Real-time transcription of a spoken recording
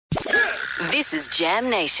This is Jam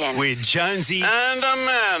Nation. With Jonesy and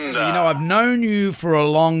Amanda. You know, I've known you for a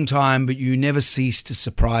long time, but you never cease to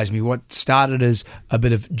surprise me. What started as a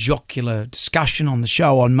bit of jocular discussion on the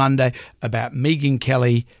show on Monday about Megan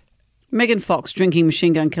Fox drinking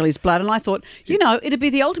Machine Gun Kelly's blood, and I thought, it'd be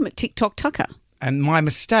the ultimate TikTok tucker. And my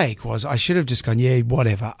mistake was I should have just gone, yeah,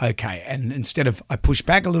 whatever, okay. And instead of, I pushed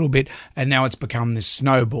back a little bit, and now it's become this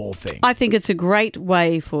snowball thing. I think it's a great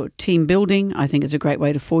way for team building. I think it's a great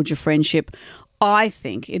way to forge a friendship. I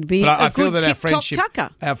think it'd be But I a feel good that TikTok tucker.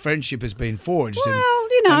 our friendship has been forged.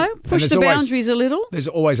 Well, push the boundaries a little. There's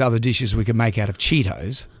always other dishes we can make out of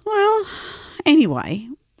Cheetos. Well, anyway,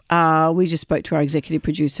 we just spoke to our executive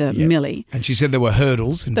producer, Millie. And she said there were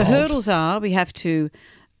hurdles involved. The hurdles are we have to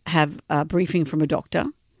have a briefing from a doctor.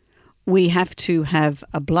 We have to have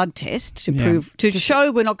a blood test to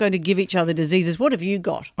show we're not going to give each other diseases. What have you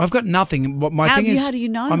got? I've got nothing. How do you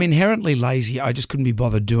know? I'm inherently lazy. I just couldn't be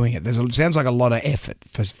bothered doing it. It sounds like a lot of effort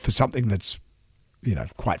for something that's,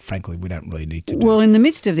 quite frankly, we don't really need to do. Well, in the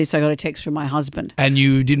midst of this, I got a text from my husband. And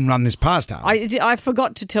you didn't run this past her. I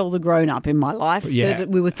forgot to tell the grown-up in my life that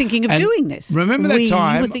we were thinking of doing this. Remember that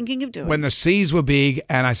time we were thinking of doing when the seas were big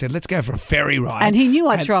and I said, let's go for a ferry ride. And he knew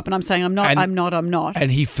I'd throw up and I'm saying, I'm not.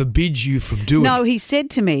 And he forbids you from doing it. No, he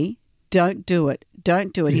said to me, don't do it.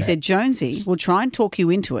 Don't do it. Yeah. He said, Jonesy, we'll try and talk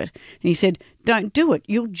you into it. And he said, don't do it.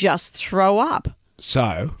 You'll just throw up.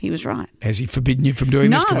 So? He was right. Has he forbidden you from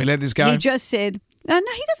doing this? Can we let this go? He just said... No,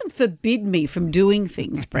 he doesn't forbid me from doing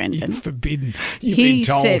things, Brendan. You're forbidden. You've been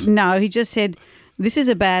told. He just said, this is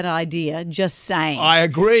a bad idea, just saying. I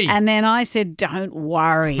agree. And then I said, don't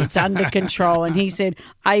worry, it's under control. And he said,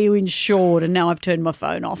 are you insured? And now I've turned my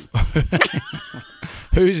phone off.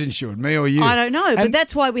 Who's insured, me or you? I don't know, but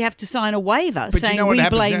that's why we have to sign a waiver saying we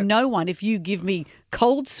blame no one if you give me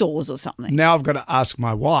cold sores or something. Now I've got to ask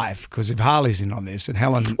my wife, because if Harley's in on this and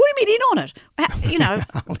Helen... What do you mean in on it?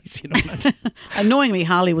 Harley's in on it. Annoyingly,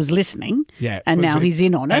 Harley was listening and now he's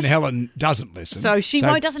in on it. And Helen doesn't listen. So she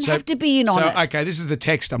doesn't have to be in on it. Okay, this is the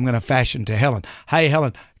text I'm going to fashion to Helen. Hey,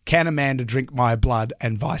 Helen, can Amanda drink my blood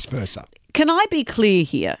and vice versa? Can I be clear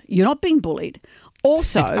here? You're not being bullied.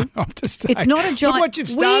 Also, it's not a giant... Look what you've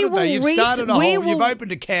started, though. You've you've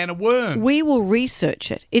opened a can of worms. We will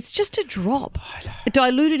research it. It's just a drop.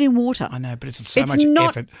 Diluted in water. I know, but it's so much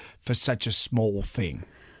effort for such a small thing.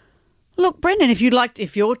 Look, Brendan, if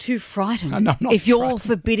you're too frightened, if you're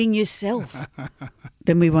forbidding yourself,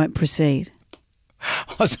 then we won't proceed.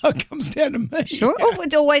 Oh, so it comes down to me. Sure.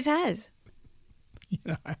 It always has.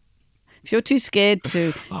 If you're too scared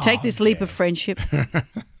to take this leap of friendship...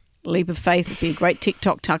 leap of faith would be a great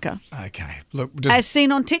TikTok tucker. Okay. Look, as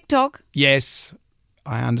seen on TikTok. Yes,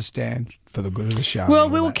 I understand for the good of the show. Well,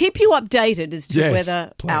 we will keep you updated as to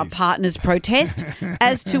whether our partners protest,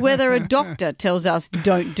 as to whether a doctor tells us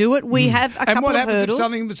don't do it. We have a couple of hurdles.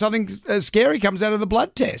 And what happens if something scary comes out of the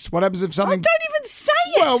blood test? What happens if something... Oh, don't even say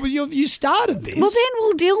it. Well, you started this. Well, then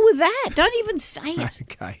we'll deal with that. Don't even say it.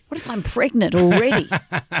 Okay. What if I'm pregnant already?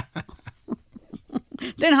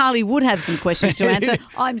 Then Harley would have some questions to answer.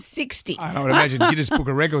 I'm 60. I would imagine Guinness Book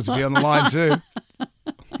of Records would be on the line too.